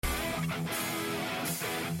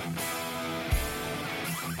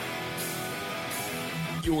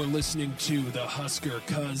You're listening to the Husker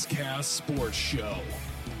Cuzcast Sports Show.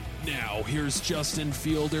 Now, here's Justin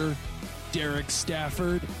Fielder, Derek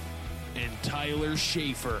Stafford, and Tyler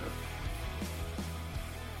Schaefer.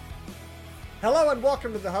 Hello and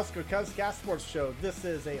welcome to the Husker Cuzcast Sports Show. This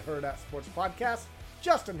is a Herd at Sports podcast.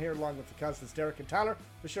 Justin here along with the Cousins, Derek and Tyler.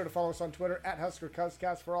 Be sure to follow us on Twitter at Husker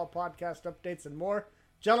Cuzcast for all podcast updates and more.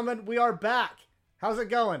 Gentlemen, we are back. How's it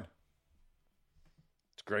going?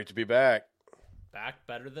 It's great to be back. Back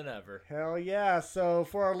better than ever. Hell yeah. So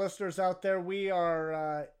for our listeners out there, we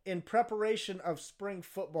are in preparation of spring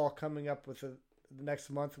football coming up with the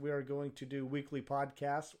next month. We are going to do weekly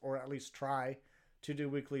podcasts, or at least try to do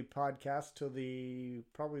weekly podcasts till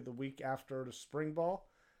probably the week after the spring ball.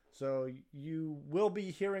 So you will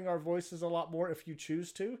be hearing our voices a lot more if you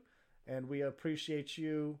choose to, and we appreciate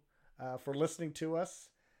you for listening to us.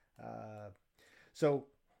 So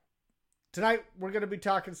tonight, we're going to be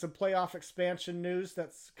talking some playoff expansion news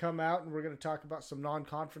that's come out, and we're going to talk about some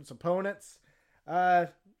non-conference opponents.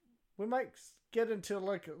 We might get into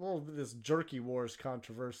like a little bit of this Jerky Wars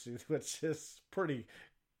controversy, which is pretty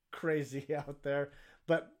crazy out there.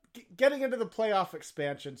 But getting into the playoff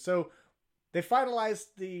expansion. So they finalized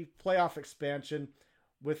the playoff expansion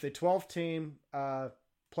with a 12-team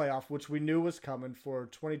playoff, which we knew was coming for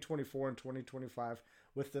 2024 and 2025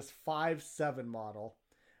 with this 5-7 model,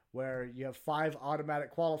 where you have 5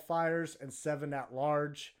 automatic qualifiers and 7 at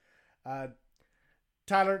large.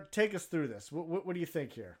 Tyler, take us through this. What do you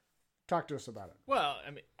think here? Talk to us about it. Well,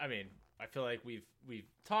 I mean, I feel like we've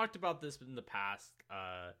talked about this in the past.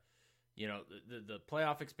 The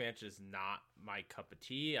playoff expansion is not my cup of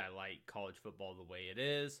tea. I like college football the way it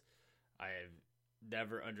is. I've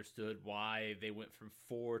never understood why they went from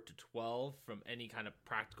 4 to 12 from any kind of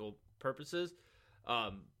practical purposes.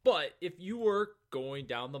 But if you were going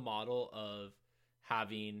down the model of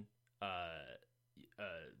having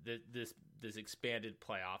this expanded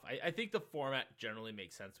playoff, I think the format generally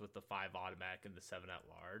makes sense with the 5 automatic and the 7 at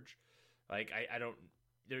large. Like I don't,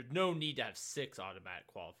 there's no need to have 6 automatic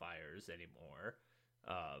qualifiers anymore,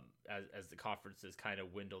 as the conferences kind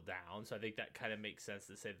of dwindle down. So I think that kind of makes sense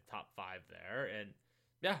to say the top 5 there. And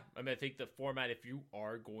yeah, I mean, I think the format, if you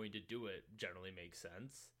are going to do it, generally makes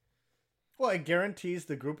sense. Well, it guarantees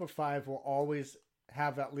the group of 5 will always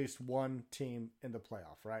have at least one team in the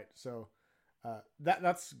playoff, right? So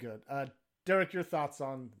that's good. Derek, your thoughts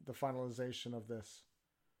on the finalization of this?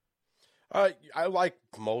 I like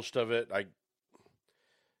most of it.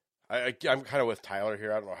 I'm kind of with Tyler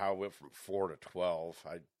here. I don't know how it went from 4 to 12.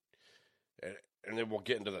 And then we'll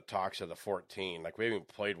get into the talks of the 14. Like, we haven't even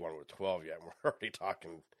played one with 12 yet, and we're already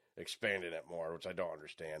talking expanding it more, which I don't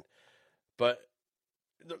understand. But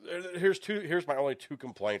here's my only 2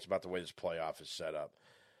 complaints about the way this playoff is set up.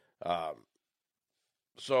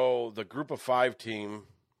 So the group of 5 team,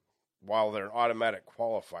 while they're an automatic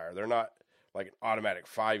qualifier, they're not like an automatic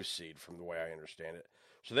 5 seed from the way I understand it.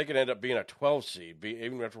 So they could end up being a 12 seed,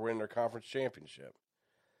 even after winning their conference championship.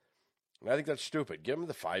 And I think that's stupid. Give them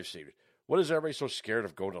the 5 seed. What is everybody so scared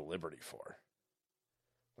of going to Liberty for?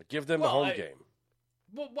 Like, give them the home game.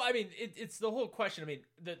 Well, I mean, it's the whole question. I mean,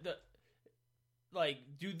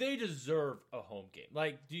 do they deserve a home game?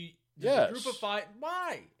 Like, yes. The group of 5,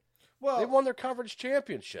 why? Well, they won their conference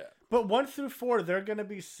championship. But 1 through 4, they're going to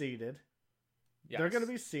be seeded. Yes. They're going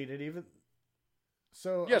to be seeded even.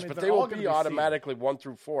 So yes, but they will be automatically seeded. 1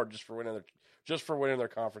 through 4 just for winning their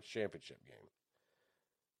conference championship game.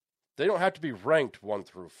 They don't have to be ranked 1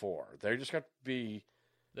 through 4. They just have to be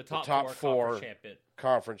the top 4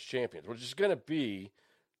 conference champions, which is going to be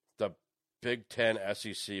the Big 10,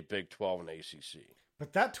 SEC, Big 12, and ACC.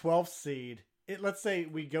 But that 12 seed, let's say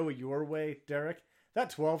we go your way, Derek.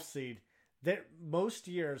 That 12 seed, most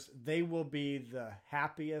years they will be the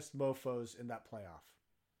happiest mofos in that playoff.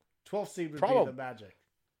 12 seed would be the magic.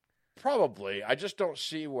 Probably. I just don't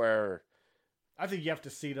see where. I think you have to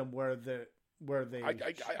seed them where they.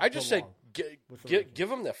 I just say give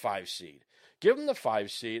them the 5 seed. Give them the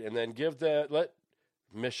 5 seed, and then let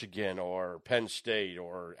Michigan or Penn State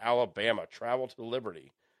or Alabama travel to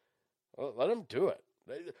Liberty. Let them do it.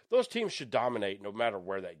 Those teams should dominate no matter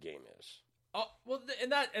where that game is. Oh well,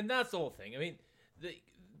 and that's the whole thing. I mean,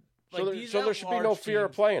 so there should be no fear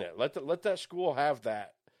of playing it. Let that school have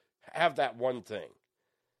that one thing.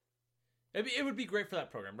 It would be great for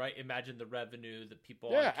that program, right? Imagine the revenue, the people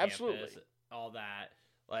on campus, absolutely. All that.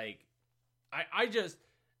 Like,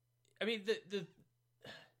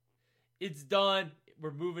 it's done.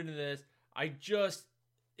 We're moving to this.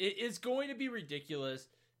 It is going to be ridiculous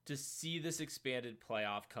to see this expanded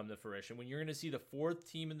playoff come to fruition when you're going to see the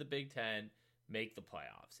fourth team in the Big Ten make the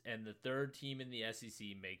playoffs and the third team in the SEC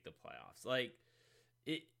make the playoffs. Like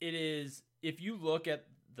it is, if you look at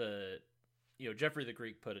the, Jeffrey the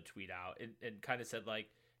Greek put a tweet out and kind of said like,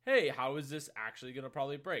 hey, how is this actually going to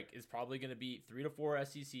probably break? It's probably going to be 3 to 4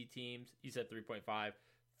 SEC teams. He said 3.5,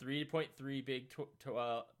 3.3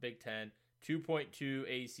 Big Ten,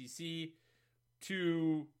 2.2 ACC,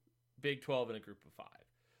 2 Big 12 and a group of 5.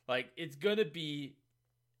 Like it's going to be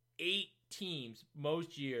 8 teams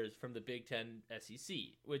most years from the Big Ten SEC,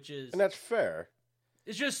 and that's fair.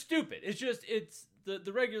 It's just stupid. It's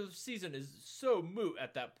the regular season is so moot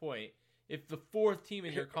at that point if the fourth team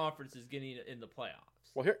in your conference is getting in the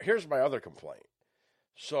playoffs. Well, here's my other complaint.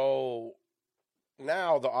 So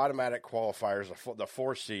now the automatic qualifiers, the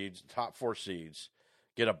 4 seeds, top 4 seeds,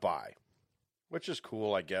 get a bye, which is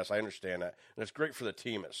cool, I guess. I understand that. And it's great for the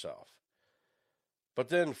team itself. But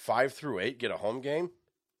then 5 through 8 get a home game?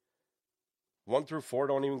 1 through 4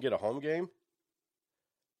 don't even get a home game?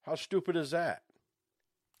 How stupid is that?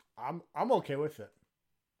 I'm okay with it.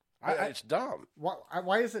 It's dumb.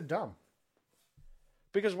 Why is it dumb?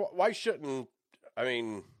 Because why shouldn't,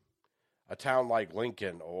 a town like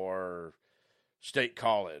Lincoln or State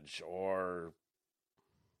College or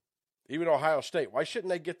even Ohio State, why shouldn't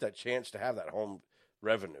they get that chance to have that home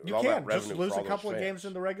revenue? You can just lose a couple of games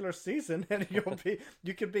in the regular season, and you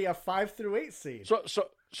could be a 5 through 8 seed.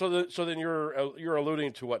 So then you're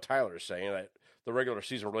alluding to what Tyler is saying, that the regular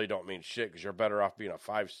season really don't mean shit because you're better off being a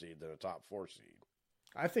 5 seed than a top 4 seed.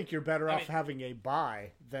 I think you're better off having a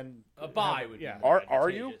bye than a bye. Are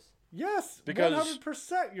you? Yes, because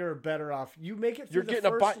 100% you're better off. You make it through you're the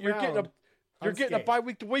first getting round. You're getting a bye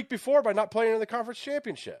week the week before by not playing in the conference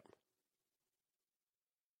championship.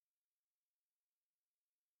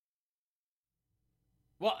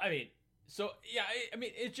 Well, it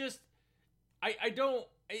just, I don't,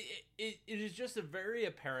 it is just a very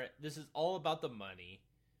apparent, this is all about the money,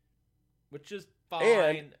 which is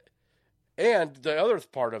fine. And the other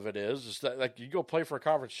part of it is that like you go play for a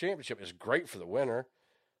conference championship is great for the winner,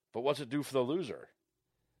 but what's it do for the loser?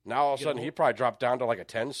 Now all of a sudden he probably dropped down to like a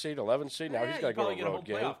 10 seed, 11 seed. Now he's got to go to a road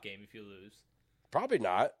game. Playoff game if you lose. Probably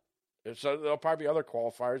not. So there'll probably be other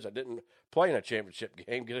qualifiers that didn't play in a championship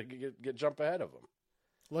game get jump ahead of them.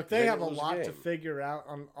 Look, they have a lot to figure out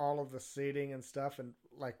on all of the seeding and stuff, and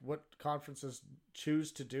like what conferences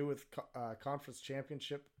choose to do with conference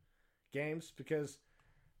championship games, because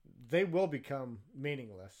they will become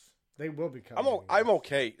meaningless. They will become. I'm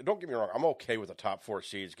okay. Don't get me wrong. I'm okay with the top 4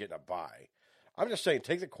 seeds getting a bye. I'm just saying,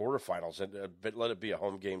 take the quarterfinals and let it be a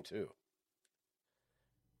home game too.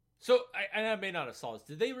 So, I may not have saw this.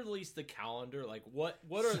 Did they release the calendar? Like, what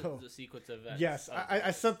are the sequence of events? Yes,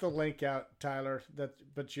 I sent the link out, Tyler.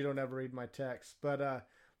 But you don't ever read my text. But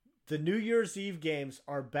the New Year's Eve games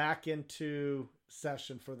are back into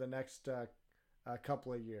session for the next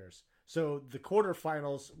couple of years. So the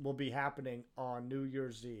quarterfinals will be happening on New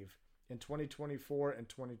Year's Eve in 2024 and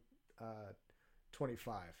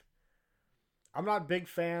 2025. I'm not a big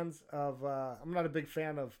fan of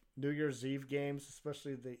New Year's Eve games,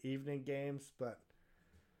 especially the evening games. But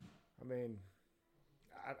I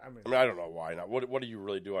don't know why not. What do you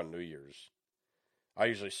really do on New Year's? I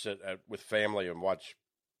usually sit with family and watch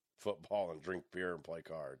football and drink beer and play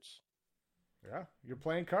cards. Yeah, you're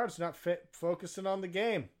playing cards, not focusing on the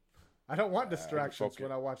game. I don't want distractions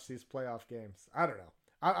when I watch these playoff games. I don't know.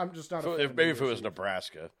 I'm just not. If it was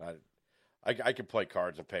Nebraska, I could play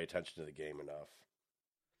cards and pay attention to the game enough.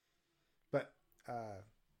 But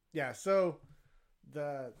yeah, so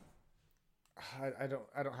I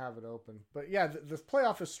don't have it open, but yeah, the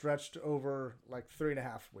playoff is stretched over like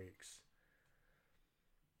 3.5 weeks.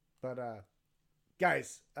 But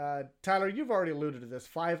guys, Tyler, you've already alluded to this.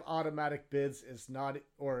 5 automatic bids is not,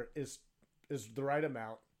 or is the right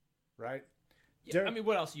amount, right? Yeah, Derek,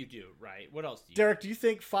 what else do you do, right? What else do you Derek, do you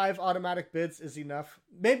think 5 automatic bids is enough?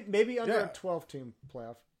 Maybe under a 12-team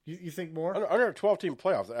playoff. You think more? Under a 12-team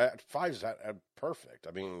playoff, 5 is perfect.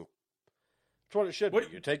 I mean, that's what it should be.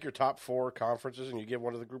 You take your top 4 conferences and you give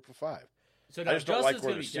one to the group of 5. So I just don't like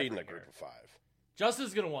where they're seeding the group of 5.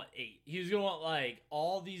 Justin's going to want 8. He's going to want like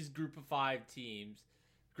all these group of 5 teams,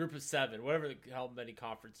 group of 7, whatever the hell many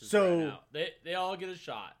conferences right now. They all get a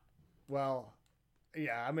shot. Well,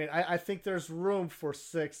 yeah, I mean, I think there's room for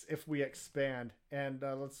 6 if we expand. And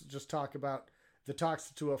let's just talk about the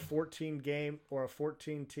talks to a 14-game or a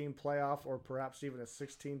 14-team playoff, or perhaps even a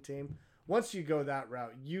 16-team. Once you go that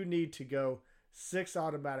route, you need to go 6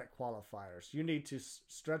 automatic qualifiers. You need to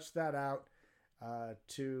stretch that out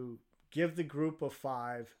to give the group of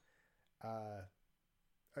 5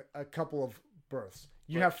 a couple of berths.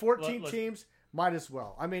 You have 14 teams, might as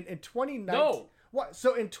well. I mean, in 2019, No. What?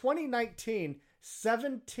 So in 2019,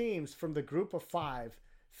 7 teams from the group of 5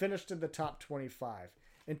 finished in the top 25.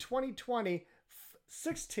 In 2020,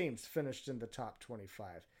 6 teams finished in the top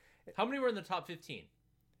 25. How many were in the top 15?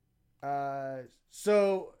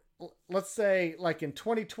 So let's say, like in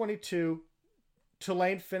 2022,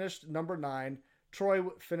 Tulane finished number 9. Troy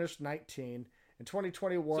finished 19. In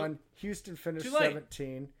 2021, Houston finished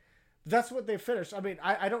 17. That's what they finished. I mean,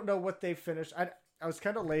 I don't know what they finished. I was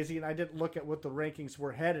kind of lazy, and I didn't look at what the rankings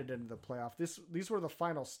were headed into the playoff. These were the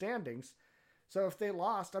final standings. So if they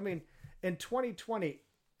lost, I mean, in 2020,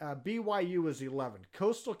 BYU was 11.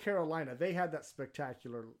 Coastal Carolina, they had that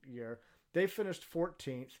spectacular year. They finished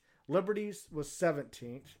 14th. Liberty's was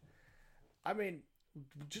 17th. I mean,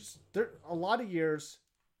 just there a lot of years.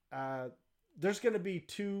 There's going to be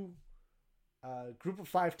 2 group of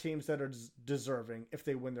 5 teams that are deserving if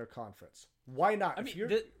they win their conference. Why not? I mean,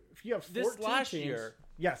 if you have 14 teams, year,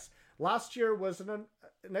 yes, last year was an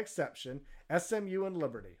exception. SMU and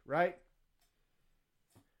Liberty, right?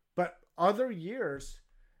 But other years,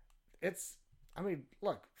 I mean,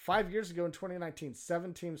 look, 5 years ago in 2019,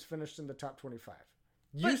 7 teams finished in the top 25.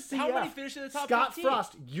 UCF, how many finished in the top Scott 15?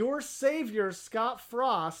 Frost, your savior, Scott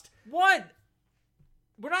Frost. 1.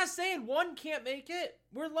 We're not saying 1 can't make it.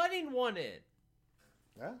 We're letting 1 in.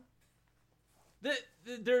 Yeah.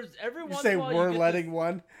 There's every You once say in a while we're letting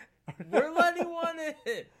one? We're letting 1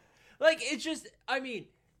 in. Like, it's just, I mean,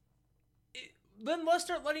 then let's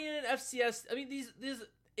start letting in an FCS. I mean, these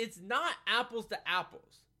it's not apples to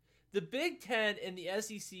apples. The Big Ten and the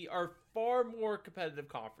SEC are far more competitive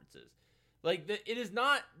conferences. Like, it is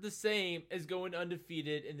not the same as going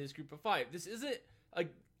undefeated in this group of 5. This isn't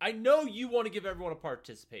I know you want to give everyone a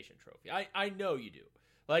participation trophy. I know you do.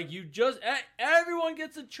 Like, everyone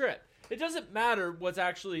gets a trip. It doesn't matter what's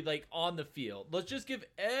actually, like, on the field. Let's just give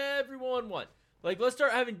everyone one. Like, let's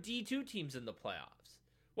start having D2 teams in the playoffs.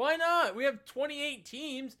 Why not? We have 28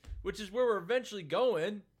 teams, which is where we're eventually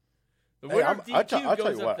going. The winner of D2 I'll tell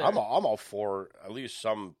goes you up what, there. I'm all for at least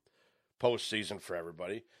some postseason for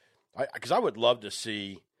everybody. Because I would love to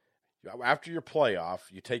see, after your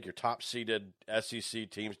playoff, you take your top-seeded SEC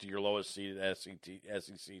teams to your lowest-seeded SEC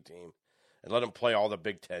team and let them play all the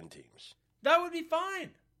Big Ten teams. That would be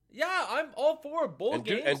fine. Yeah, I'm all for bowl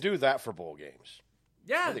games. And do that for bowl games.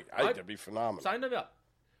 Yeah. I think that'd be phenomenal. Sign them up.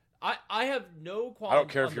 I have no qualms. I don't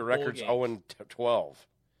care if on your the bowl record's games. 0-12.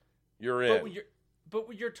 You're in. But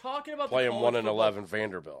when you're talking about Play the them college 1-11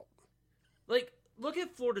 Vanderbilt. Like, look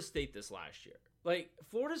at Florida State this last year. Like,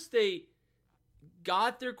 Florida State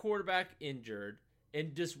got their quarterback injured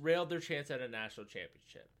and disrailed their chance at a national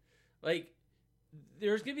championship. Like,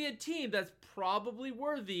 there's going to be a team that's probably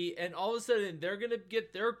worthy, and all of a sudden they're going to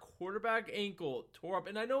get their quarterback ankle tore up.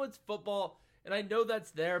 And I know it's football, and I know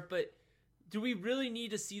that's there, but do we really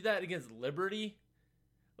need to see that against Liberty?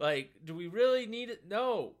 Like, do we really need it?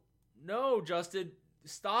 No, Justin.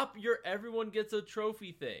 Stop your everyone gets a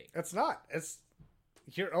trophy thing. It's not.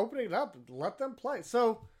 You're opening it up. Let them play.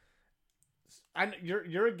 So,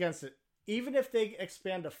 you're against it. Even if they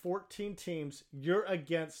expand to 14 teams, you're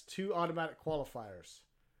against 2 automatic qualifiers.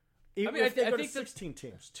 Even if they go to 16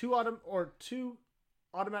 teams, 2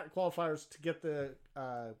 automatic qualifiers to get the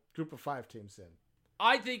group of 5 teams in.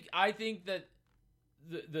 I think that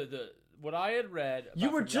the what I had read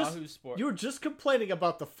about Yahoo Sports. You were just complaining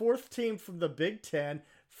about the 4th team from the Big Ten,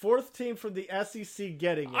 4th team from the SEC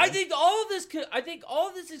getting in. I think all of this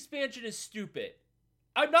expansion is stupid.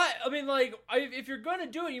 If you're going to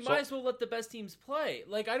do it, you might as well let the best teams play.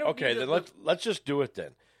 Like, I don't. Okay, then let's just do it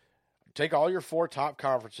then. Take all your 4 top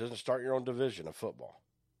conferences and start your own division of football.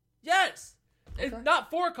 Yes, okay. It's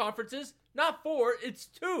not 4 conferences, not 4. It's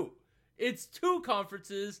 2. It's 2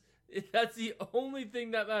 conferences. That's the only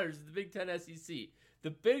thing that matters. Is the Big Ten, SEC. The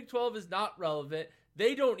Big 12 is not relevant.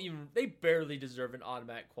 They barely deserve an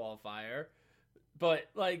automatic qualifier. But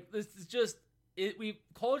like, this is just.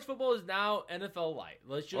 College football is now NFL light.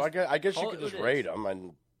 Let's just. Well, I guess you could just rate them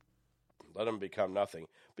and let them become nothing.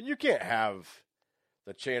 But you can't have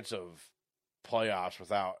the chance of playoffs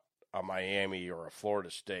without a Miami or a Florida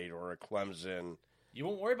State or a Clemson. You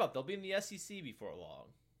won't worry about it. They'll be in the SEC before long.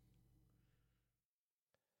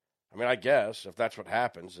 I mean, I guess if that's what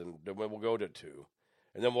happens, and then we'll go to 2,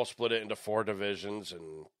 and then we'll split it into 4 divisions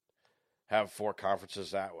and have 4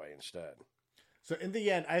 conferences that way instead. So in the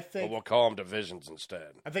end, I think... But we'll call them divisions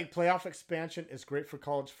instead. I think playoff expansion is great for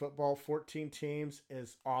college football. 14 teams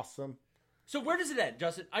is awesome. So where does it end,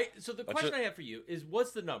 Justin? So the question I have for you is,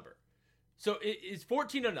 what's the number? So is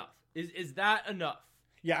 14 enough? Is that enough?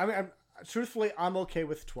 Yeah, I mean, truthfully, I'm okay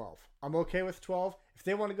with 12. I'm okay with 12. If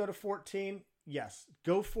they want to go to 14, yes,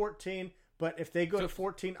 go 14. But if they go to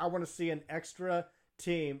 14, I want to see an extra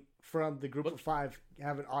team from the group of 5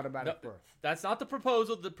 have an automatic berth. That's not the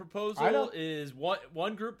proposal. The proposal is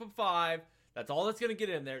one group of 5. That's all that's going to get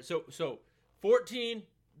in there. So 14.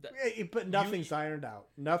 But nothing's ironed out.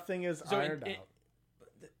 Nothing is ironed out.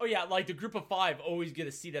 Oh yeah, like the group of 5 always get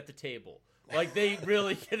a seat at the table. Like they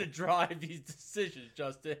really get to drive these decisions,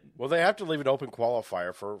 Justin. Well, they have to leave an open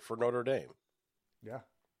qualifier for Notre Dame. Yeah.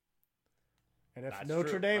 And if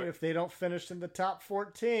Notre Dame, if they don't finish in the top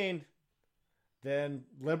 14, then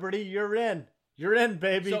Liberty, you're in. You're in,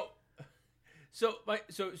 baby. So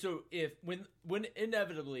if when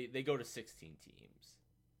inevitably they go to 16 teams,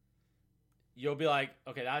 you'll be like,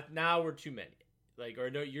 okay, now we're too many. Like, or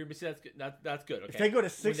no, you're that's good. That's good. Okay. If they go to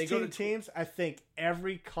 16 teams, I think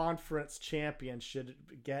every conference champion should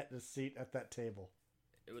get a seat at that table.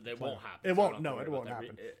 It won't happen. It won't. No, it won't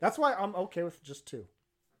happen. That's why I'm okay with just 2.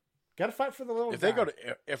 Got to fight for the little. If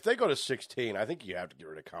they go to 16, I think you have to get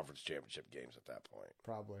rid of conference championship games at that point.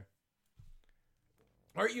 Probably.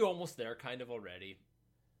 Aren't you almost there, kind of already?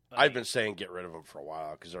 I've been saying get rid of them for a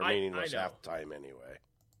while because they're meaningless half the time anyway.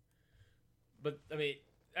 But I mean,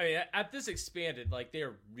 at this expanded, like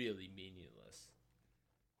they're really meaningless.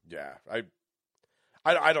 Yeah,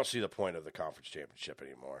 I don't see the point of the conference championship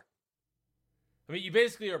anymore. I mean, you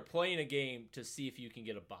basically are playing a game to see if you can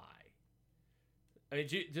get a bye. I mean,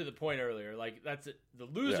 to the point earlier, like that's it. The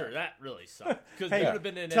loser that really sucked because they would have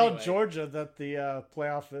been in. Tell anyway. Georgia that the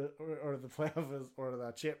playoff or the playoff is, or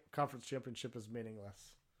the conference championship is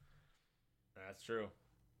meaningless. That's true.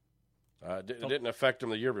 It didn't affect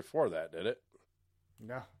them the year before that, did it?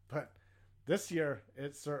 No, but this year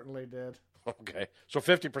it certainly did. Okay, so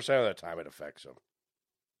 50% of the time it affects them.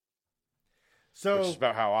 So which is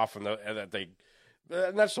about how often that they.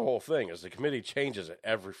 And that's the whole thing, is the committee changes it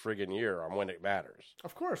every friggin' year on when it matters.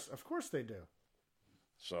 Of course they do.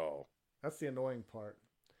 So that's the annoying part.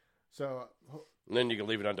 So and then you can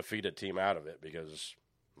leave an undefeated team out of it because.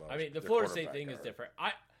 Well, I mean, the Florida State thing is different.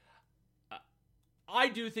 I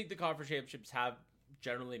do think the conference championships have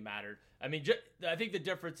generally mattered. I mean, I think the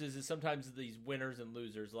difference is sometimes these winners and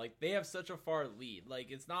losers, like they have such a far lead. Like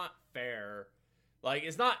it's not fair. Like,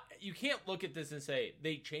 it's not, you can't look at this and say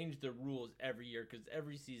they change the rules every year because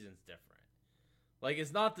every season's different. Like,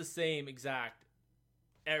 it's not the same exact,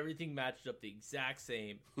 everything matched up the exact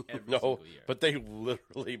same every single year. But they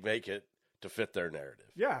literally make it to fit their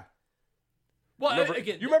narrative. Yeah. Well,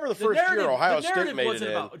 you remember the first year Ohio State made it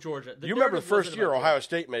in. About Georgia. You remember the first year Ohio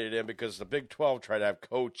State made it in because the Big 12 tried to have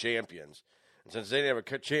co-champions. And since they didn't have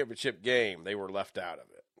a championship game, they were left out of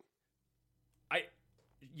it.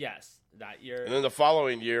 Yes, that year. And then the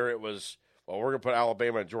following year, it was, well, we're going to put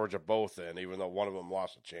Alabama and Georgia both in, even though one of them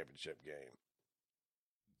lost a championship game.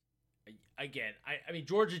 Again, I mean,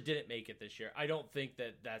 Georgia didn't make it this year. I don't think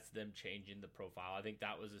that's them changing the profile. I think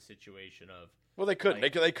that was a situation of... Well, they couldn't.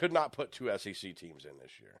 Like, they could not put 2 SEC teams in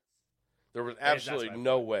this year. There was absolutely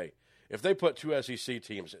no way. If they put 2 SEC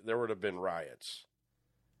teams, there would have been riots.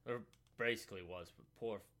 There basically was. But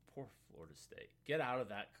poor Florida State. Get out of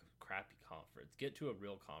that crappy conference. Get to a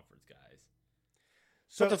real conference, guys.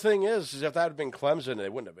 So, but the thing is if that had been Clemson, they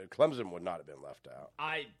wouldn't have been. Clemson would not have been left out.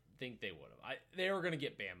 I think they would have. They were going to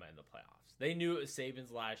get Bama in the playoffs. They knew it was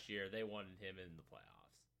Saban's last year. They wanted him in the playoffs.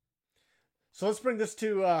 So let's bring this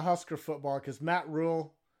to Husker football because Matt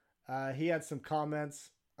Rule, he had some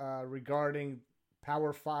comments regarding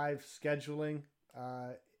Power 5 scheduling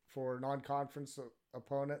for non-conference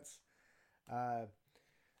opponents.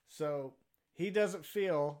 So he doesn't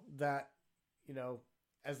feel that,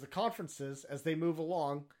 as the conferences, as they move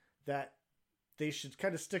along, that they should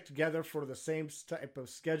kind of stick together for the same type of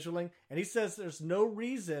scheduling. And he says there's no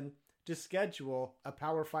reason to schedule a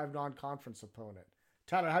Power 5 non-conference opponent.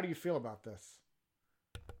 Tyler, how do you feel about this?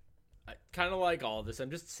 I kind of like all of this. I'm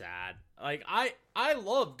just sad. Like, I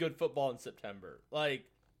love good football in September. Like,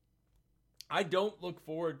 I don't look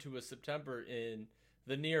forward to a September in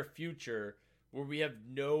the near future where we have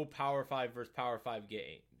no Power 5 versus Power 5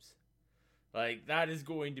 games. Like, that is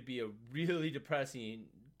going to be a really depressing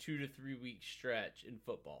 2 to 3 week stretch in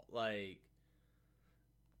football. Like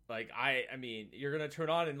I mean, you're going to turn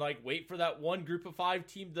on and, wait for that one group of 5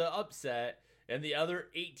 team to upset, and the other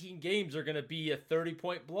 18 games are going to be a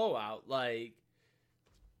 30-point blowout,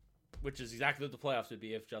 which is exactly what the playoffs would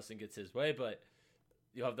be if Justin gets his way, but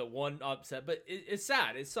you'll have the one upset. But it's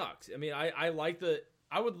sad. It sucks. I mean, I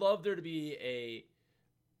would love there to be a,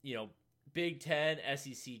 Big Ten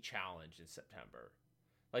SEC challenge in September.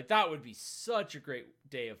 That would be such a great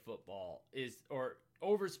day of football, or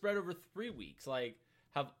spread over 3 weeks.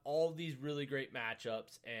 Have all these really great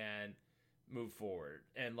matchups and move forward.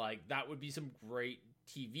 And like that would be some great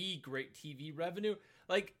TV revenue.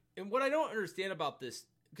 Like, and what I don't understand about this,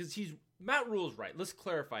 because Matt Rule's right. Let's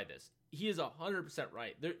clarify this. He is 100%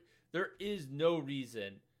 right. There is no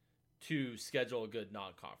reason to schedule a good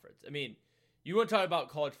non-conference. I mean, you want to talk about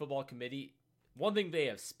college football committee? One thing they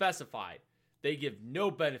have specified, they give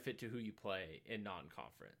no benefit to who you play in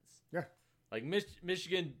non-conference. Yeah. Like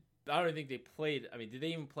Michigan, I don't even think they played. I mean, did they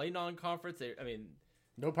even play non-conference?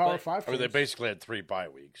 No Power 5 teams. I mean, they basically had 3 bye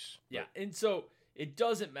weeks. Yeah, and so it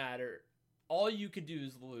doesn't matter. All you can do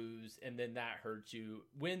is lose, and then that hurts you.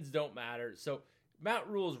 Wins don't matter. So Matt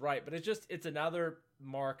Rule's right, but it's another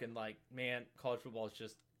mark, and like, man, college football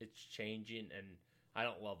is it's changing, and I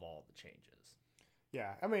don't love all the changes.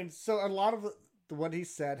 Yeah, I mean, so a lot of what he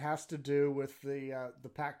said has to do with the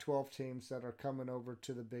Pac-12 teams that are coming over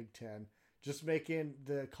to the Big Ten, just making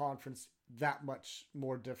the conference that much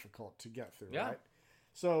more difficult to get through, right?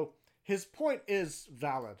 So his point is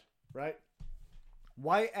valid, right?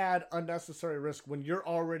 Why add unnecessary risk when you're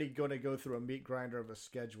already going to go through a meat grinder of a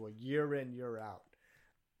schedule year in, year out?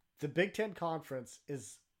 The Big Ten Conference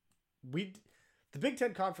the Big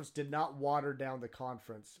Ten Conference did not water down the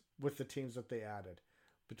conference with the teams that they added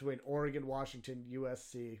between Oregon, Washington,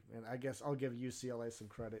 USC, and I guess I'll give UCLA some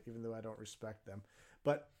credit, even though I don't respect them.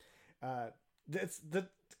 But the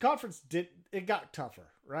conference it got tougher,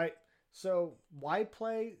 right? So why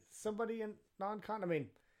play somebody in non-con? I mean,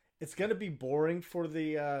 it's going to be boring for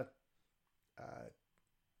the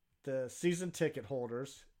season ticket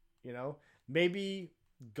holders. You know, maybe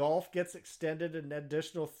golf gets extended an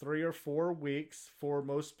additional 3 or 4 weeks for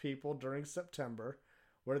most people during September,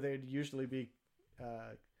 where they'd usually be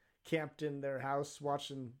camped in their house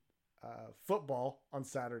watching football on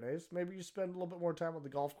Saturdays. Maybe you spend a little bit more time on the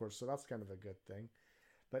golf course, so that's kind of a good thing.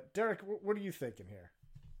 But Derek, what are you thinking here?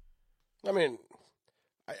 I mean,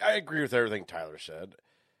 I agree with everything Tyler said,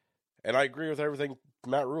 and I agree with everything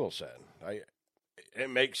Matt Rule said.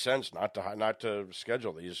 It makes sense not to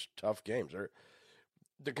schedule these tough games.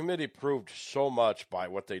 The committee proved so much by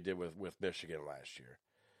what they did with Michigan last year,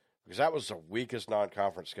 because that was the weakest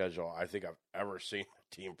non-conference schedule I think I've ever seen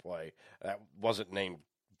a team play that wasn't named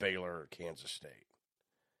Baylor or Kansas State.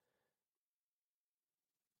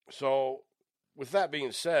 So, with that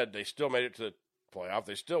being said, they still made it to the playoff.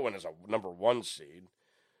 They still went as a number 1 seed.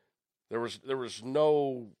 There was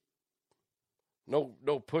no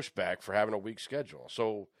pushback for having a weak schedule.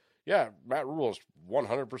 So, yeah, Matt Rule is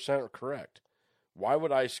 100% correct. Why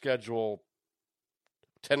would I schedule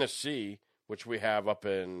Tennessee, which we have up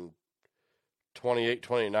in 28,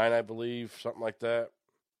 29, I believe, something like that,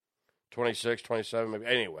 26, 27, maybe.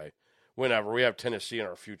 Anyway, whenever. We have Tennessee in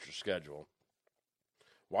our future schedule.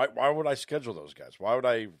 Why would I schedule those guys? Why would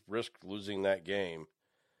I risk losing that game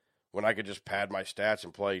when I could just pad my stats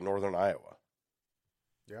and play Northern Iowa?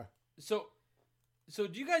 Yeah. So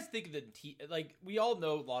do you guys think that, like, we all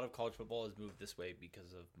know a lot of college football has moved this way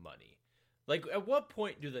because of money. Like, at what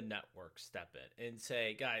point do the networks step in and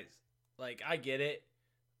say, guys, like, I get it,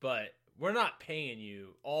 but we're not paying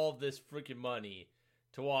you all this freaking money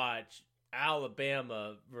to watch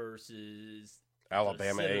Alabama versus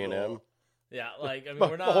Alabama A&M? Yeah, like, I mean, but,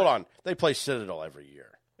 we're not. Hold on. They play Citadel every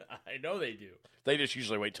year. I know they do. They just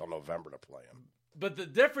usually wait till November to play them. But the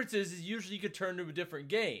difference is usually you could turn to a different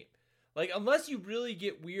game. Like, unless you really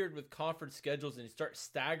get weird with conference schedules and you start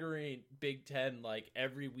staggering Big Ten, like,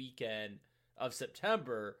 every weekend of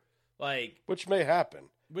September, like... Which may happen.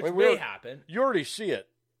 May happen. You already see it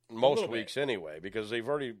most weeks anyway, because they've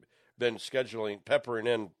already been peppering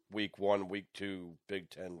in week 1, week 2 Big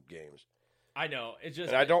Ten games. I know. It's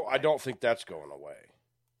just... And I don't think that's going away.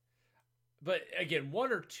 But, again,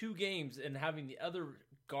 1 or 2 games and having the other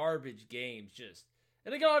garbage games just...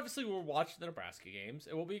 And again, obviously, we're watching the Nebraska games,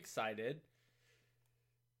 and we'll be excited.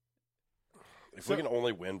 If we can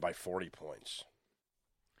only win by 40 points.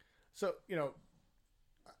 So, you know,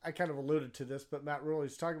 I kind of alluded to this, but Matt Rule,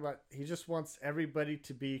 he's talking about, he just wants everybody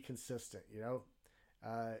to be consistent, you know?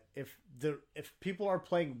 If people are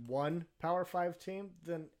playing one Power 5 team,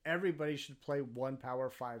 then everybody should play one Power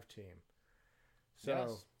 5 team.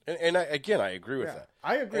 So, yes. And I agree with that.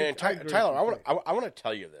 I agree. And Tyler, I want to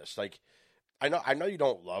tell you this. Like, I know you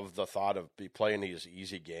don't love the thought of playing these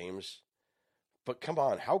easy games, but come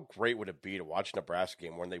on, how great would it be to watch a Nebraska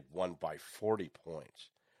game when they won by 40 points,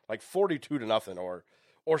 like 42-0,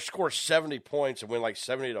 or score 70 points and win like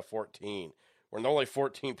 70-14, when only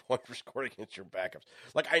 14 points were scored against your backups.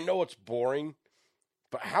 Like, I know it's boring,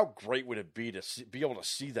 but how great would it be to be able to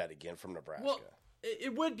see that again from Nebraska? Well,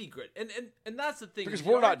 it would be good, and that's the thing. Because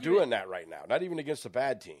we're not doing that right now, not even against the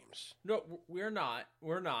bad teams. No, we're not.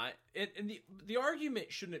 And the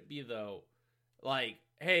argument shouldn't be, though, Like,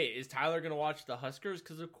 hey, is Tyler going to watch the Huskers?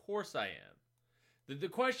 Because of course I am. The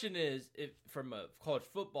question is, if from a college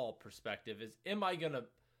football perspective, is am I going to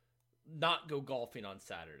not go golfing on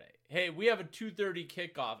Saturday? Hey, we have a 2:30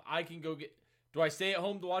 kickoff. I can go get. Do I stay at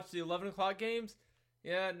home to watch the 11 o'clock games?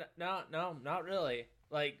 Yeah, no, not really.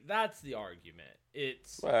 Like, that's the argument.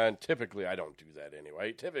 And typically I don't do that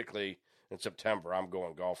anyway. Typically in September I'm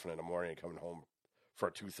going golfing in the morning and coming home for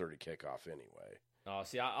a 2:30 kickoff anyway. Oh,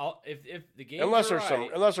 see, I'll if the game unless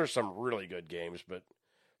there's some really good games, but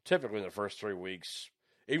typically in the first 3 weeks,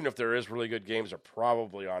 even if there is really good games, they're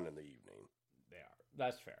probably on in the evening. They are.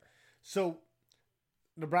 That's fair. So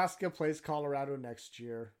Nebraska plays Colorado next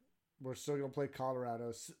year. We're still going to play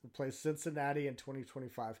Colorado. Play Cincinnati in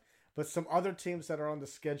 2025. But some other teams that are on the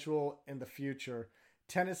schedule in the future: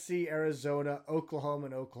 Tennessee, Arizona, Oklahoma,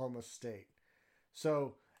 and Oklahoma State.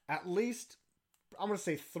 So at least, I'm going to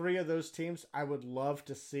say 3 of those teams I would love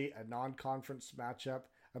to see a non-conference matchup.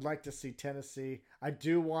 I'd like to see Tennessee. I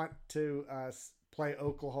do want to play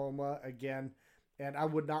Oklahoma again, and I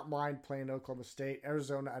would not mind playing Oklahoma State.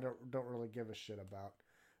 Arizona, I don't really give a shit about.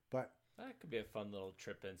 But that could be a fun little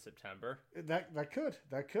trip in September. That could.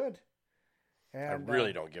 And, I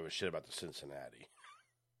really don't give a shit about the Cincinnati.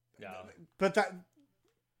 No. But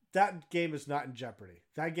that game is not in jeopardy.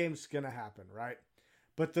 That game's going to happen, right?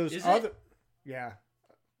 But those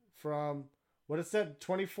from what it said,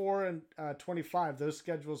 24 and 25, those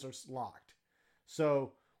schedules are locked.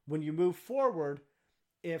 So when you move forward,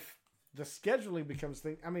 if the scheduling becomes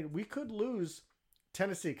thing, I mean, we could lose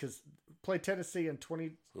Tennessee because play Tennessee in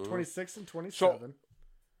 26 and 27.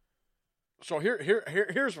 So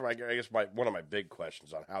here's what I guess one of my big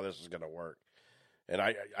questions on how this is going to work, and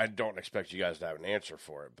I don't expect you guys to have an answer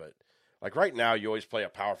for it, but like right now you always play a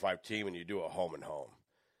Power 5 team and you do a home and home.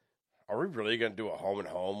 Are we really going to do a home and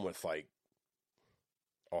home with like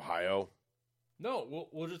Ohio? No,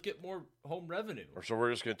 we'll just get more home revenue. Or so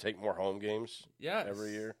we're just going to take more home games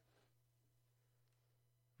every year?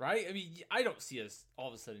 Right? I mean, I don't see us all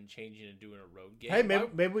of a sudden changing and doing a road game. Hey,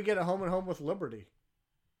 maybe we get a home and home with Liberty.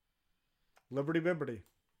 Liberty Bibbity.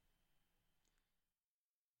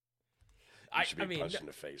 You should be punched in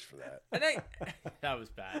the face for that. And that was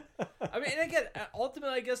bad. I mean, and again,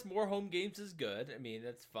 ultimately, I guess more home games is good. I mean,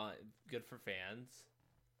 that's fun, good for fans.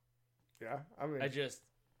 Yeah, I mean,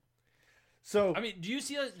 do you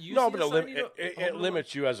see us? It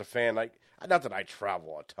limits you as a fan. Like, not that I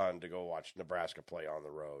travel a ton to go watch Nebraska play on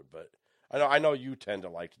the road, but I know you tend to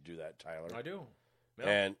like to do that, Tyler. I do, yeah.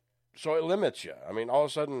 And so it limits you. I mean, all of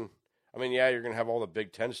a sudden, you're going to have all the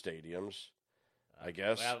Big Ten stadiums, I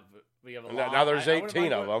guess. We have a lot. Now now there's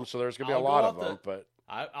 18 of them, so there's going to be a lot of them. But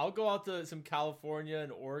I'll go out to some California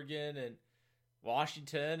and Oregon and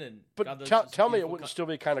Washington and. But tell me, it wouldn't still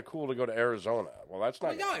be kind of cool to go to Arizona. Well, that's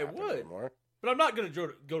not. Yeah, it would. Anymore. But I'm not going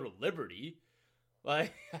to go to Liberty.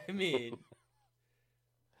 Like, I mean,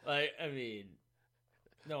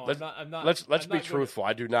 no, I'm not. Let's be truthful.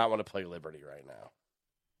 I do not want to play Liberty right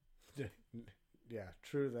now. Yeah,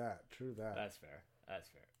 true that. That's fair.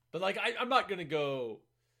 But like, I'm not gonna go,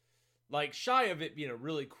 like, shy of it being a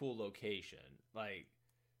really cool location. Like,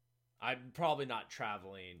 I'm probably not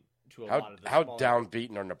traveling to a lot of the. How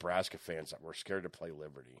downbeaten are Nebraska fans that we're scared to play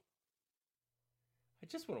Liberty? I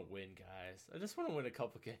just want to win, guys. I just want to win a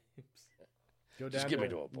couple games. Go down just get me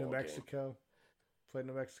to a bowl New Mexico. Play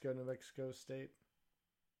New Mexico State.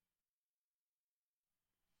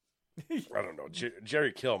 I don't know.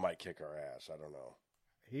 Jerry Kill might kick our ass. I don't know.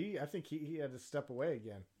 I think he had to step away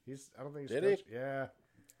again. I don't think he's. Did he? Yeah.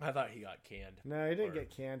 I thought he got canned. No, he didn't get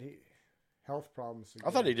canned. Health problems. Again.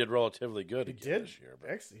 I thought he did relatively good this year.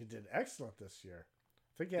 But he did excellent this year.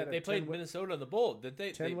 I think they played Minnesota in the bowl. Did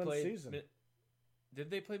they? 10-win season. Did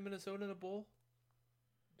they play Minnesota in a bowl?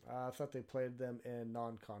 I thought they played them in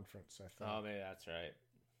non-conference. I thought. Oh, maybe that's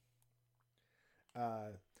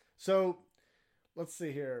right. So let's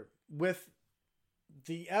see here. With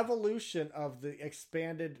the evolution of the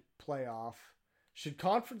expanded playoff, should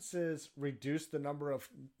conferences reduce the number of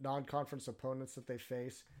non-conference opponents that they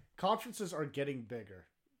face? Conferences are getting bigger.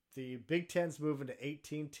 The Big Ten's moving to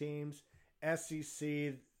 18 teams.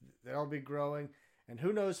 SEC, they'll be growing. And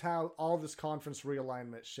who knows how all this conference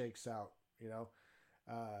realignment shakes out,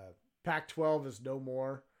 Pac-12 is no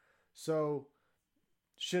more. So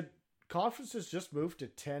should conferences just move to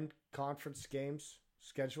 10 conference games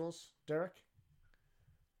schedules, Derek?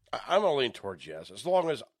 I'm going to lean towards yes, as long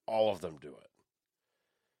as all of them do it.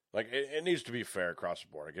 Like, it needs to be fair across the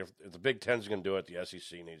board. Like if the Big Ten's going to do it, the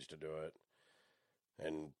SEC needs to do it.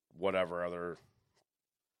 And whatever other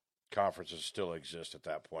conferences still exist at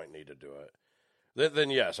that point need to do it. Then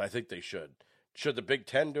yes, I think they should. Should the Big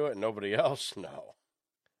Ten do it and nobody else? No,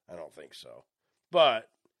 I don't think so. But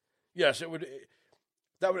yes, it would.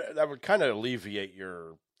 That would kind of alleviate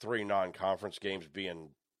your 3 non-conference games being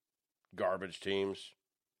garbage teams,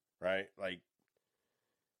 right? Like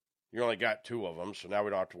you only got 2 of them, so now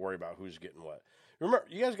we don't have to worry about who's getting what. Remember,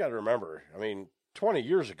 you guys got to remember. I mean, 20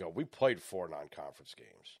 years ago, we played 4 non-conference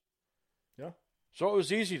games. Yeah. So it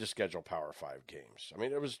was easy to schedule Power 5 games. I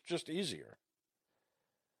mean, it was just easier.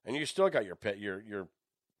 And you still got your patty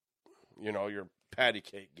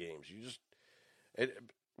cake games. You just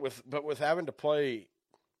with having to play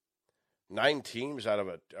 9 teams out of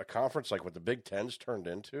a conference like what the Big Ten's turned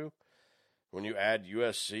into, when you add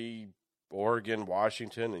USC, Oregon,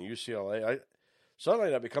 Washington, and UCLA, suddenly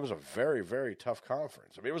that becomes a very, very tough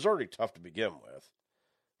conference. I mean, it was already tough to begin with,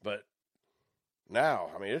 but now,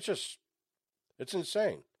 I mean, it's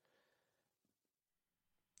insane.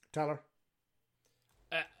 Tyler?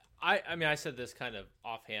 I mean, I said this kind of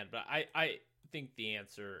offhand, but I think the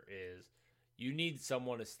answer is you need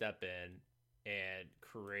someone to step in and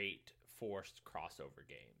create forced crossover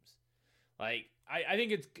games. Like, I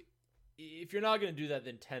think it's, if you're not going to do that,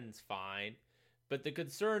 then 10's fine. But the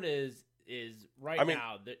concern is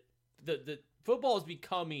now that the football is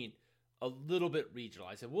becoming a little bit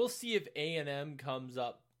regionalized. And we'll see if A&M comes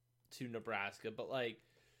up to Nebraska, but like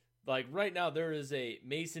right now there is a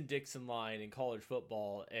Mason-Dixon line in college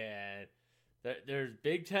football, and there's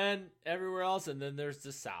Big Ten everywhere else, and then there's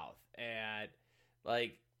the South. And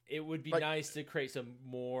like, it would be nice to create some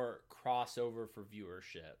more crossover for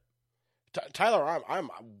viewership. Tyler, I'm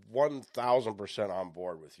 1,000% on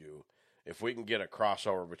board with you. If we can get a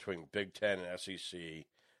crossover between Big Ten and SEC,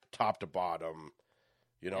 top to bottom,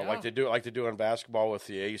 like they do in basketball with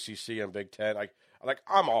the ACC and Big Ten,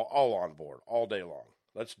 I'm all on board all day long.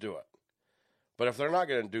 Let's do it. But if they're not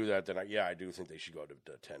going to do that, then I do think they should go to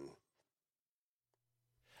 10.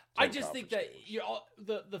 I just think that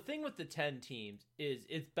the thing with the 10 teams is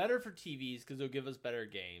it's better for TVs because it'll give us better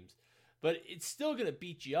games, but it's still going to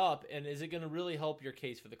beat you up. And is it going to really help your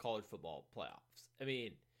case for the college football playoffs? I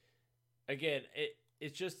mean, again,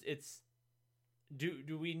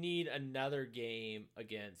 do we need another game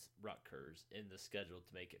against Rutgers in the schedule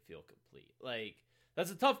to make it feel complete? Like,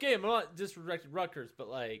 that's a tough game. I'm not disrespecting Rutgers, but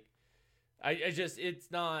like,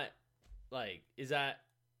 it's not like,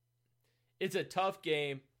 it's a tough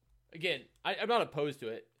game. Again, I'm not opposed to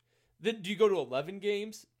it. Then do you go to 11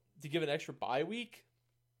 games to give an extra bye week?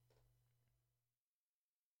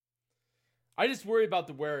 I just worry about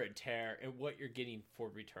the wear and tear and what you're getting for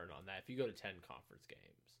return on that if you go to 10 conference games.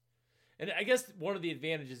 And I guess one of the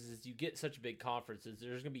advantages is you get such big conferences,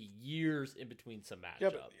 there's going to be years in between some matchups. Yeah,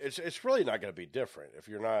 but it's really not going to be different if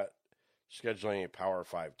you're not scheduling a Power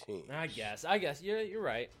 5 team. I guess. Yeah, you're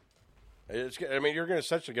right. You're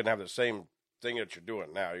essentially going to have the same thing that you're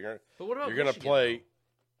doing now. But what about you're going to play? Though?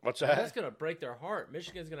 What's that? That's going to break their heart.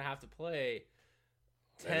 Michigan's going to have to play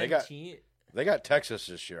 10 teams. They got Texas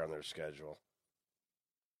this year on their schedule.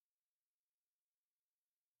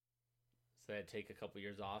 So they had to take a couple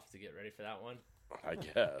years off to get ready for that one? I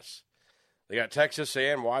guess. They got Texas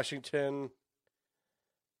and Washington.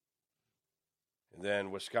 And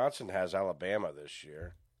then Wisconsin has Alabama this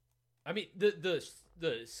year. I mean,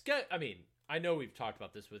 I know we've talked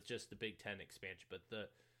about this with just the Big Ten expansion, but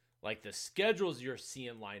the schedules you're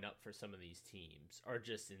seeing line up for some of these teams are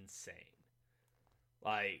just insane.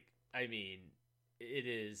 Like, I mean, it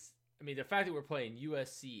is. I mean, the fact that we're playing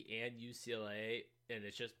USC and UCLA, and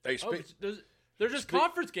it's just they're just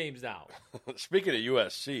conference games now. Speaking of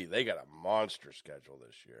USC, they got a monster schedule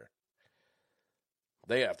this year.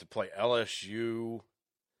 They have to play LSU.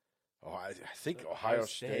 Oh, I think Ohio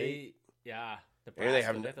State. Yeah.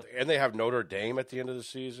 Nebraska, and they have Notre Dame at the end of the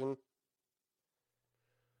season.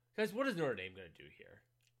 Guys, what is Notre Dame going to do here?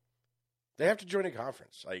 They have to join a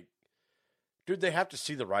conference. Like, dude, they have to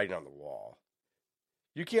see the writing on the wall.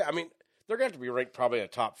 You can't. I mean, they're going to have to be ranked probably in the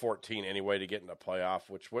top 14 anyway to get in the playoff,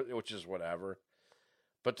 which is whatever.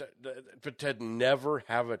 But to never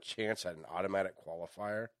have a chance at an automatic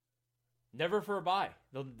qualifier. Never for a bye.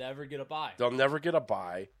 They'll never get a bye. They'll never get a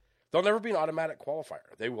bye. They'll never be an automatic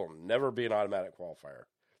qualifier. They will never be an automatic qualifier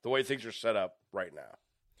the way things are set up right now.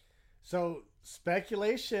 So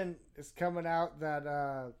speculation is coming out that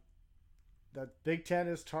that Big Ten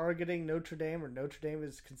is targeting Notre Dame, or Notre Dame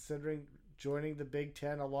is considering joining the Big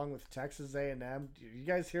Ten along with Texas A&M. Are you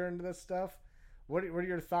guys hearing this stuff? What are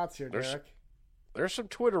your thoughts here, Derek? There's some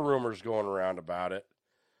Twitter rumors going around about it.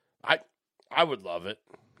 I would love it.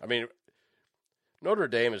 I mean, Notre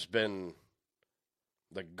Dame has been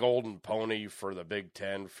the golden pony for the Big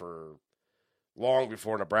Ten for long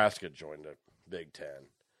before Nebraska joined the Big Ten.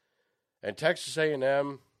 And Texas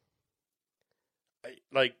A&M,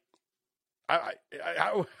 if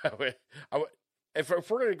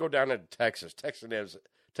we're going to go down to Texas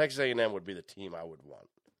A&M would be the team I would want.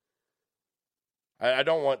 I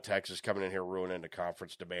don't want Texas coming in here ruining the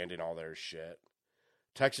conference, demanding all their shit.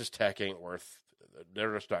 Texas Tech ain't worth.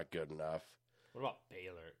 They're just not good enough. What about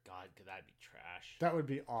Baylor? God, could that be trash? That would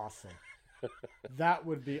be awesome. That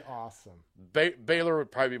would be awesome. Baylor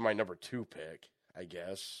would probably be my number 2 pick, I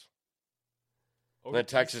guess. Over then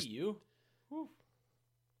Texas. TCU? Whew.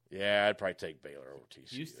 Yeah, I'd probably take Baylor over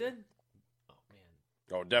TCU. Houston? Oh,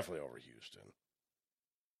 man. Oh, definitely over Houston.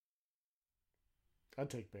 I'd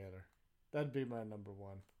take Baylor. That'd be my number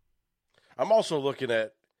 1. I'm also looking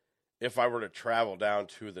at if I were to travel down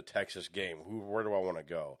to the Texas game, where do I want to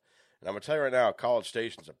go? And I'm going to tell you right now, College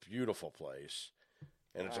Station's a beautiful place,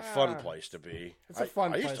 and it's a fun place to be. It's a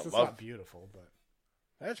fun place. It's not beautiful, but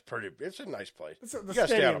it's a nice place. You got to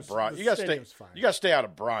stay out of Bryan. You got to stay out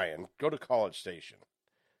of Bryan. Go to College Station.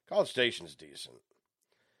 College Station's decent.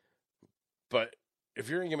 But if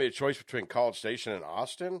you're going to give me a choice between College Station and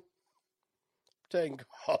Austin, I'm taking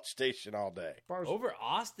College Station all day. Over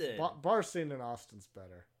Austin. Bar scene in Austin's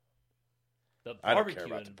better. The I don't barbecue care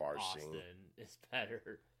about the bar in scene. Austin is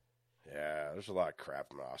better. Yeah, there's a lot of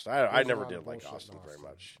crap in Austin. I never did like Austin very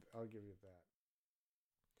much. I'll give you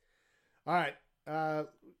that. All right,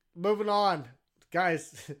 moving on,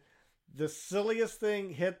 guys. The silliest thing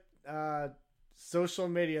hit social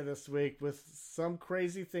media this week with some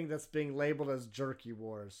crazy thing that's being labeled as jerky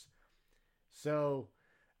wars. So,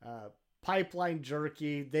 Pipeline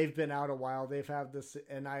Jerky, they've been out a while. They've had this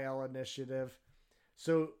NIL initiative.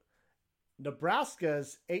 So,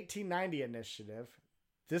 Nebraska's 1890 initiative.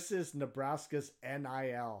 This is Nebraska's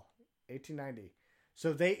NIL, 1890.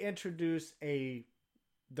 So they introduced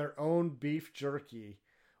their own beef jerky,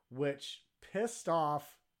 which pissed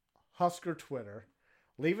off Husker Twitter.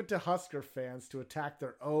 Leave it to Husker fans to attack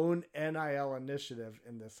their own NIL initiative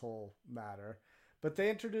in this whole matter. But they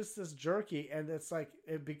introduced this jerky, and it's like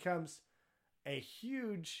it becomes a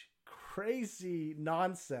huge, crazy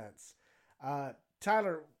nonsense.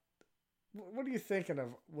 Tyler, what are you thinking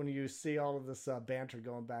of when you see all of this banter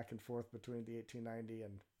going back and forth between the 1890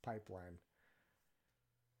 and Pipeline?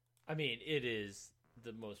 I mean, it is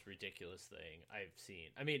the most ridiculous thing I've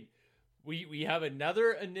seen. I mean, we have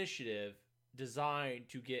another initiative designed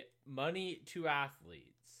to get money to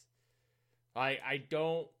athletes. I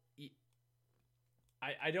don't,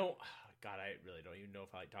 God, I really don't even know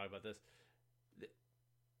if I talk about this.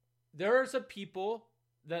 There are some people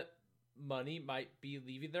that money might be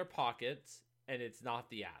leaving their pockets, and it's not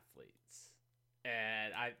the athletes.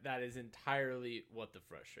 And that is entirely what the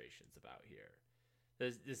frustration's about here.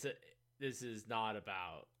 This is not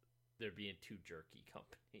about there being 2 jerky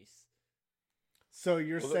companies. So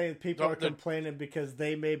you're saying people are complaining because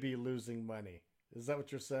they may be losing money. Is that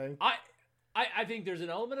what you're saying? I think there's an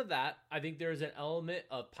element of that. I think there's an element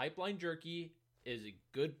of Pipeline Jerky is a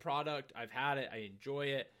good product. I've had it. I enjoy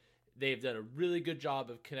it. They've done a really good job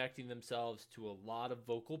of connecting themselves to a lot of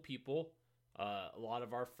vocal people. A lot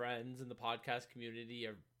of our friends in the podcast community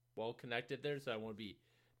are well connected there, so I want to be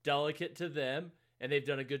delicate to them. And they've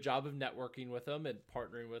done a good job of networking with them and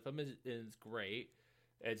partnering with them, and it's great.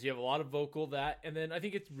 And so you have a lot of vocal that. And then I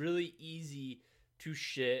think it's really easy to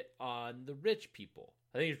shit on the rich people.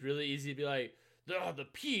 I think it's really easy to be like, the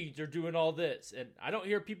Peds are doing all this. And I don't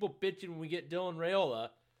hear people bitching when we get Dylan Raiola.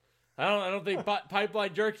 I don't think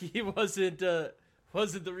Pipeline Jerky wasn't the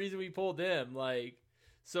reason we pulled him. Like,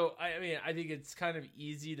 so I mean, I think it's kind of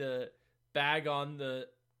easy to bag on the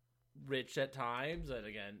rich at times, and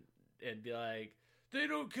again, and be like, they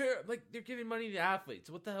don't care. Like, they're giving money to athletes.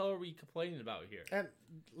 What the hell are we complaining about here? And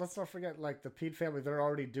let's not forget, like, the Pede family, they're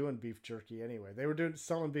already doing beef jerky anyway. They were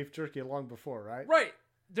selling beef jerky long before, right? Right.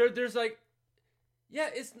 There's like, yeah,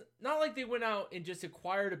 it's not like they went out and just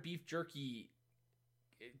acquired a beef jerky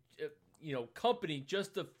company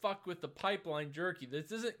just to fuck with the Pipeline Jerky.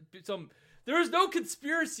 This isn't there is no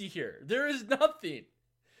conspiracy here. There is nothing.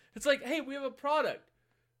 It's like, hey, we have a product.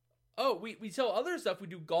 Oh, we sell other stuff. We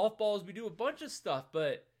do golf balls. We do a bunch of stuff,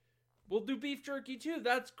 but we'll do beef jerky too.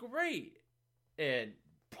 That's great. And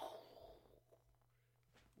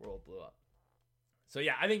world blew up. So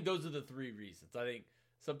yeah, I think those are the 3 reasons. I think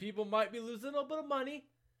some people might be losing a little bit of money.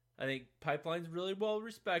 I think Pipeline's really well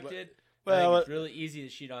respected. Well, I think it's really easy to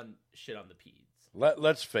shit on the Peds.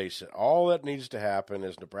 Let's face it. All that needs to happen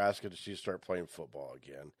is Nebraska to start playing football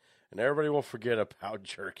again, and everybody will forget about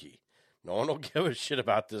jerky. No one will give a shit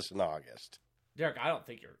about this in August. Derek, I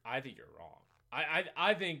think you're wrong.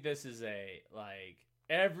 I think this is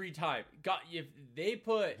every time. God, if they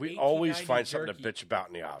put we always find something to bitch about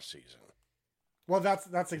in the off season. Well,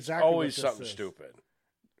 that's exactly Always what this something is. stupid.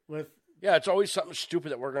 Yeah, it's always something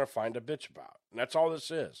stupid that we're going to find a bitch about. And that's all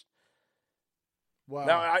this is. Wow.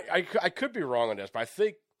 Now, I could be wrong on this, but I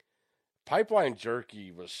think Pipeline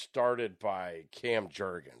Jerky was started by Cam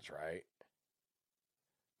Jurgens, right?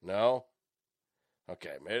 No?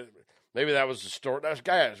 Okay, maybe that was the story. That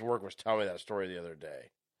guy at his work was telling me that story the other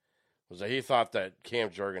day. Was that he thought that Cam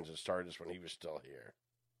Jurgens had started this when he was still here.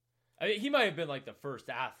 I mean, he might have been like the first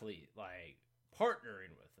athlete, like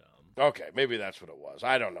partnering with them. Okay, maybe that's what it was.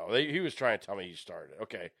 I don't know. He was trying to tell me he started.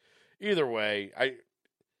 Okay, either way,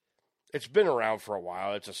 it's been around for a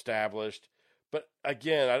while. It's established, but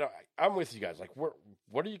again, I'm with you guys. Like,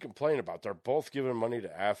 what are you complaining about? They're both giving money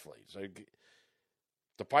to athletes. Like,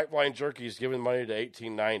 the Pipeline Jerky is giving money to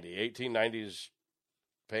 1890. 1890 is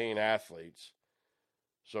paying athletes.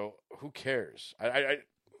 So who cares?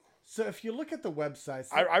 So if you look at the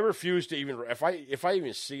websites, I refuse to even if I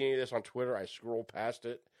even see any of this on Twitter, I scroll past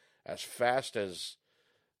it as fast as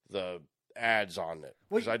the ads on it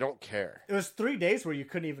because I don't care. It was 3 days where you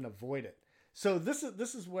couldn't even avoid it. So this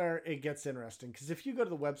is where it gets interesting because if you go to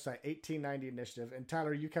the website 1890 Initiative, and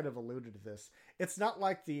Tyler, you kind of alluded to this, it's not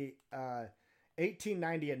like the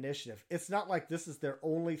 1890 Initiative. It's not like this is their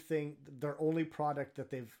only thing, their only product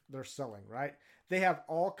that they're selling, right? They have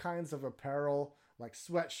all kinds of apparel like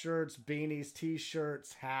sweatshirts, beanies,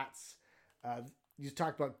 t-shirts, hats. You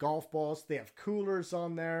talked about golf balls. They have coolers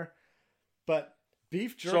on there, but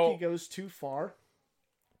beef jerky goes too far.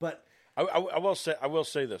 But I will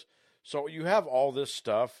say this. So you have all this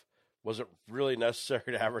stuff. Was it really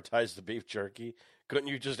necessary to advertise the beef jerky? Couldn't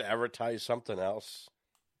you just advertise something else?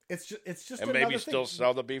 It's just and maybe still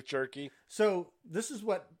sell the beef jerky. So this is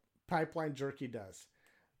what Pipeline Jerky does.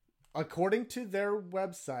 According to their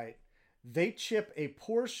website, they chip a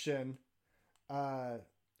portion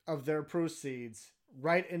of their proceeds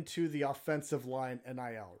right into the offensive line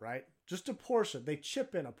NIL, right? Just a portion. They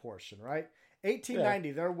chip in a portion, right?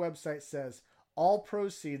 1890, their website says all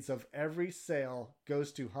proceeds of every sale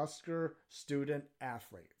goes to Husker student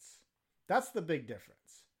athletes. That's the big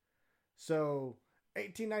difference. So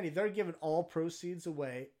 1890, they're giving all proceeds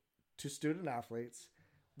away to student athletes,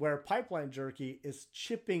 where Pipeline Jerky is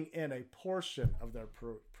chipping in a portion of their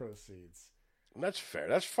proceeds. And that's fair.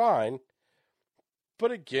 That's fine.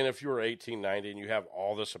 But again, if you were 1890 and you have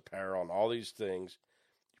all this apparel and all these things,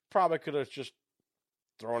 you probably could have just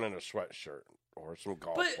thrown in a sweatshirt or some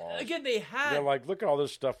golf balls. But again, they had... like, look at all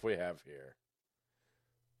this stuff we have here.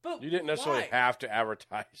 But you didn't necessarily have to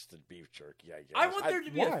advertise the beef jerky, I guess. I want there to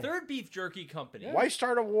be a third beef jerky company. Why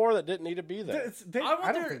start a war that didn't need to be there?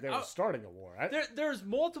 I don't think they were starting a war. There's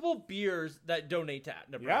multiple beers that donate to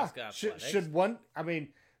Nebraska athletics. Should one... I mean,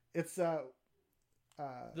 it's... the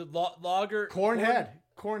lager...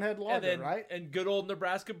 Cornhead lager, right? And good old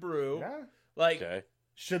Nebraska brew. Yeah. Okay.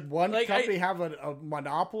 Should one company have a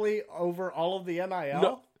monopoly over all of the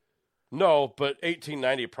NIL? No, but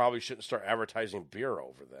 1890 probably shouldn't start advertising beer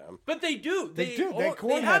over them. But they do. They do. They have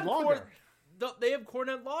Cornhead lager. They have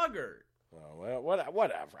Cornhead lager. Oh, well,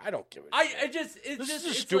 whatever. I don't give a shit. This is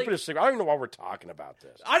the stupidest thing. I don't even know why we're talking about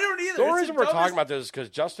this. I don't either. The only reason we're talking about this is because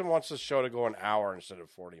Justin wants the show to go an hour instead of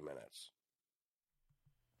 40 minutes.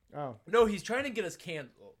 Oh. No, he's trying to get us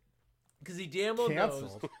canceled. Because he damn well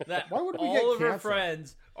knows that Why would we all get of our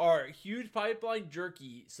friends are huge Pipeline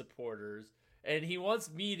Jerky supporters, and he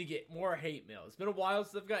wants me to get more hate mail. It's been a while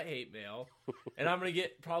since I've got hate mail, and I'm going to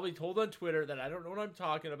get probably told on Twitter that I don't know what I'm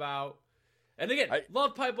talking about. And again,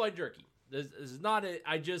 love Pipeline Jerky. This is not it.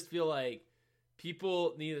 I just feel like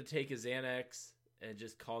people need to take a Xanax and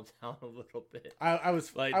just calm down a little bit. I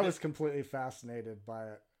was completely fascinated by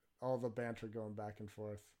it. All the banter going back and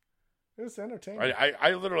forth. It was entertaining.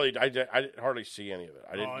 I literally didn't hardly see any of it.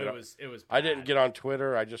 It was. I didn't get on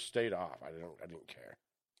Twitter. I just stayed off. I didn't care.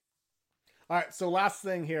 All right. So last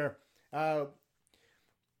thing here,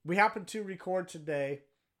 we happened to record today,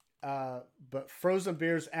 but Frozen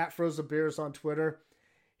Beers at Frozen Beers on Twitter,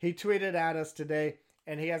 he tweeted at us today,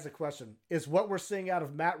 and he has a question: is what we're seeing out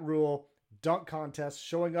of Matt Rule dunk contest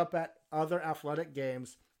showing up at other athletic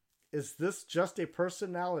games? Is this just a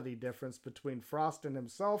personality difference between Frost and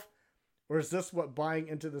himself? Or is this what buying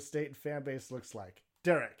into the state and fan base looks like?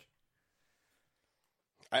 Derek.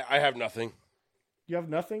 I have nothing. You have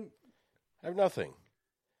nothing? I have nothing.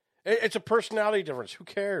 It's a personality difference. Who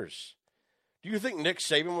cares? Do you think Nick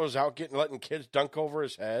Saban was out letting kids dunk over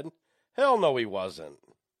his head? Hell no, he wasn't.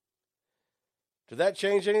 Did that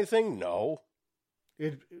change anything? No.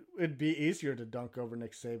 It'd be easier to dunk over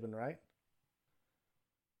Nick Saban, right?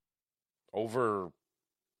 Over...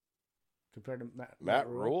 Compared to Matt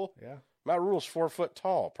Rule? Yeah. Matt Rule's 4 foot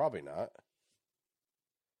tall. Probably not.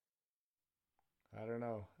 I don't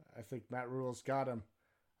know. I think Matt Rule's got him.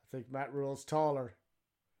 I think Matt Rule's taller.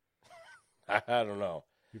 I don't know.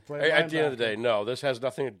 Hey, at the end of the day, no, this has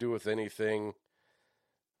nothing to do with anything.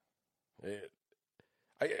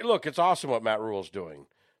 Look, it's awesome what Matt Rule's doing.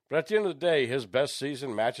 But at the end of the day, his best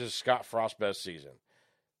season matches Scott Frost's best season.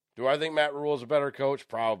 Do I think Matt Rule's a better coach?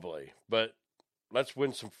 Probably. But let's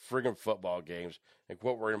win some friggin' football games and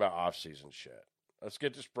quit worrying about off-season shit. Let's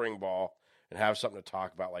get to spring ball and have something to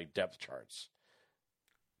talk about like depth charts.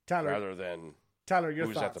 Tyler, rather than your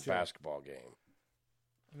who's thoughts at the basketball game.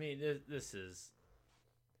 I mean, this is...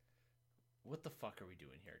 What the fuck are we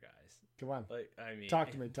doing here, guys? Come on. Like, I mean,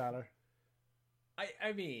 talk to me, Tyler.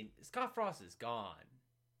 I mean, Scott Frost is gone.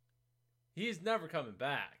 He's never coming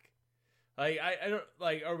back. Like, I don't,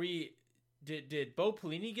 like, are we, did Bo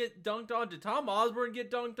Pelini get dunked on? Did Tom Osborne get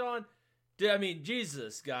dunked on? I mean,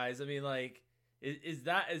 Jesus, guys. I mean, like, is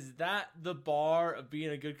that the bar of being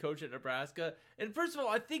a good coach at Nebraska? And first of all,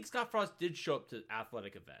 I think Scott Frost did show up to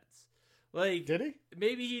athletic events. Like, did he?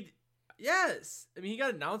 Maybe yes. I mean, he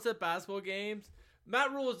got announced at basketball games.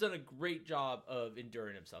 Matt Rule has done a great job of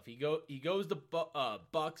enduring himself. He goes to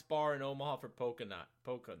Buck's Bar in Omaha for Polka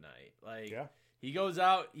night. Like, yeah. He goes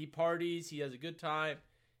out, he parties, he has a good time.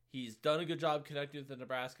 He's done a good job connecting with the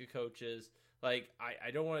Nebraska coaches. Like,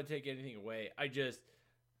 I don't want to take anything away. I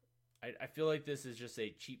feel like this is just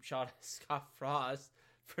a cheap shot at Scott Frost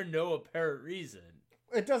for no apparent reason.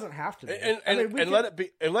 It doesn't have to be.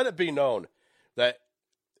 Let it be known that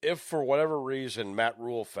if for whatever reason Matt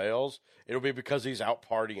Rule fails, it'll be because he's out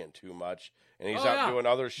partying too much and he's doing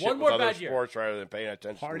other shit with other sports rather than paying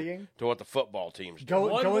attention to what the football team's doing.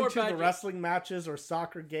 Going to the wrestling matches or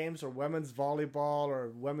soccer games or women's volleyball or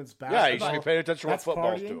women's basketball. Yeah, he should be paying attention to what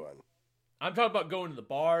football's doing. I'm talking about going to the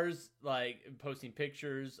bars, like posting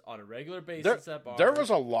pictures on a regular basis at bars. There was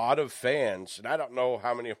a lot of fans, and I don't know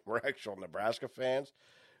how many were actual Nebraska fans,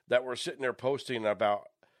 that were sitting there posting about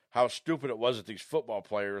how stupid it was that these football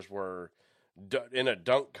players were in a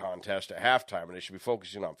dunk contest at halftime, and they should be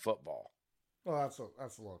focusing on football. Well, that's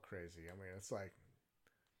a little crazy. I mean, it's like...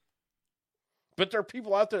 But there are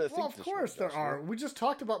people out there that think this. Well, of course there are. We just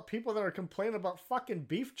talked about people that are complaining about fucking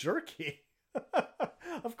beef jerky.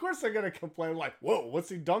 Of course they're going to complain like, whoa, what's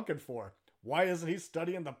he dunking for? Why isn't he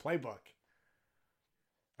studying the playbook?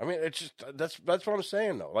 I mean, it's just, that's what I'm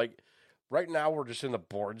saying, though. Like, right now we're just in the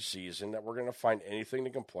board season that we're going to find anything to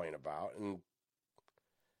complain about.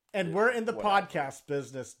 And we're in the podcast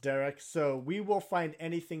business, Derek, so we will find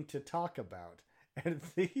anything to talk about. And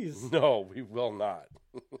these... No, we will not.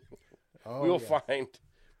 We will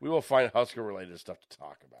find Husker-related stuff to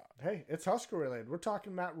talk about. Hey, it's Husker-related. We're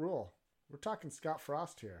talking Matt Rule. We're talking Scott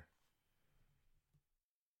Frost here.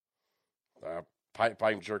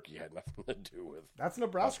 Pipe jerky had nothing to do with... That's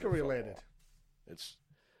Nebraska-related. It's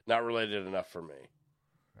not related enough for me.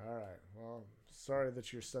 All right. Well, sorry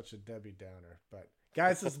that you're such a Debbie Downer. But,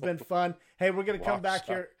 guys, this has been fun. Hey, we're going to come back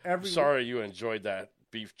here every week. Sorry you enjoyed that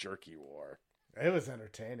beef jerky war. It was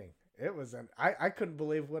entertaining. It was I couldn't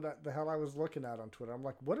believe what the hell I was looking at on Twitter. I'm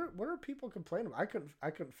like, what are people complaining about?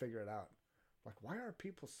 I couldn't figure it out. Like, why are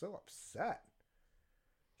people so upset?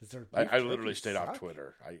 Is there? I literally stayed off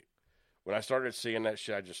Twitter. When I started seeing that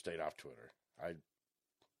shit, I just stayed off Twitter.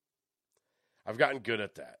 I've gotten good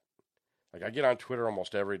at that. Like, I get on Twitter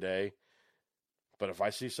almost every day, but if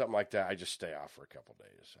I see something like that, I just stay off for a couple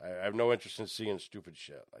days. I have no interest in seeing stupid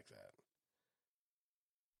shit like that.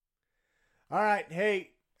 All right,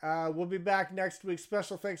 hey. We'll be back next week.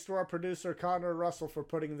 Special thanks to our producer, Connor Russell, for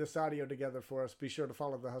putting this audio together for us. Be sure to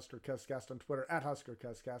follow the Husker Cuzcast on Twitter at Husker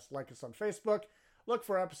Cuzcast. Like us on Facebook. Look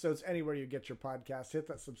for episodes anywhere you get your podcast. Hit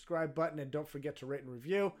that subscribe button and don't forget to rate and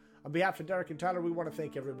review. On behalf of Derek and Tyler, we want to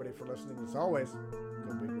thank everybody for listening. As always,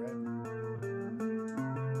 go Big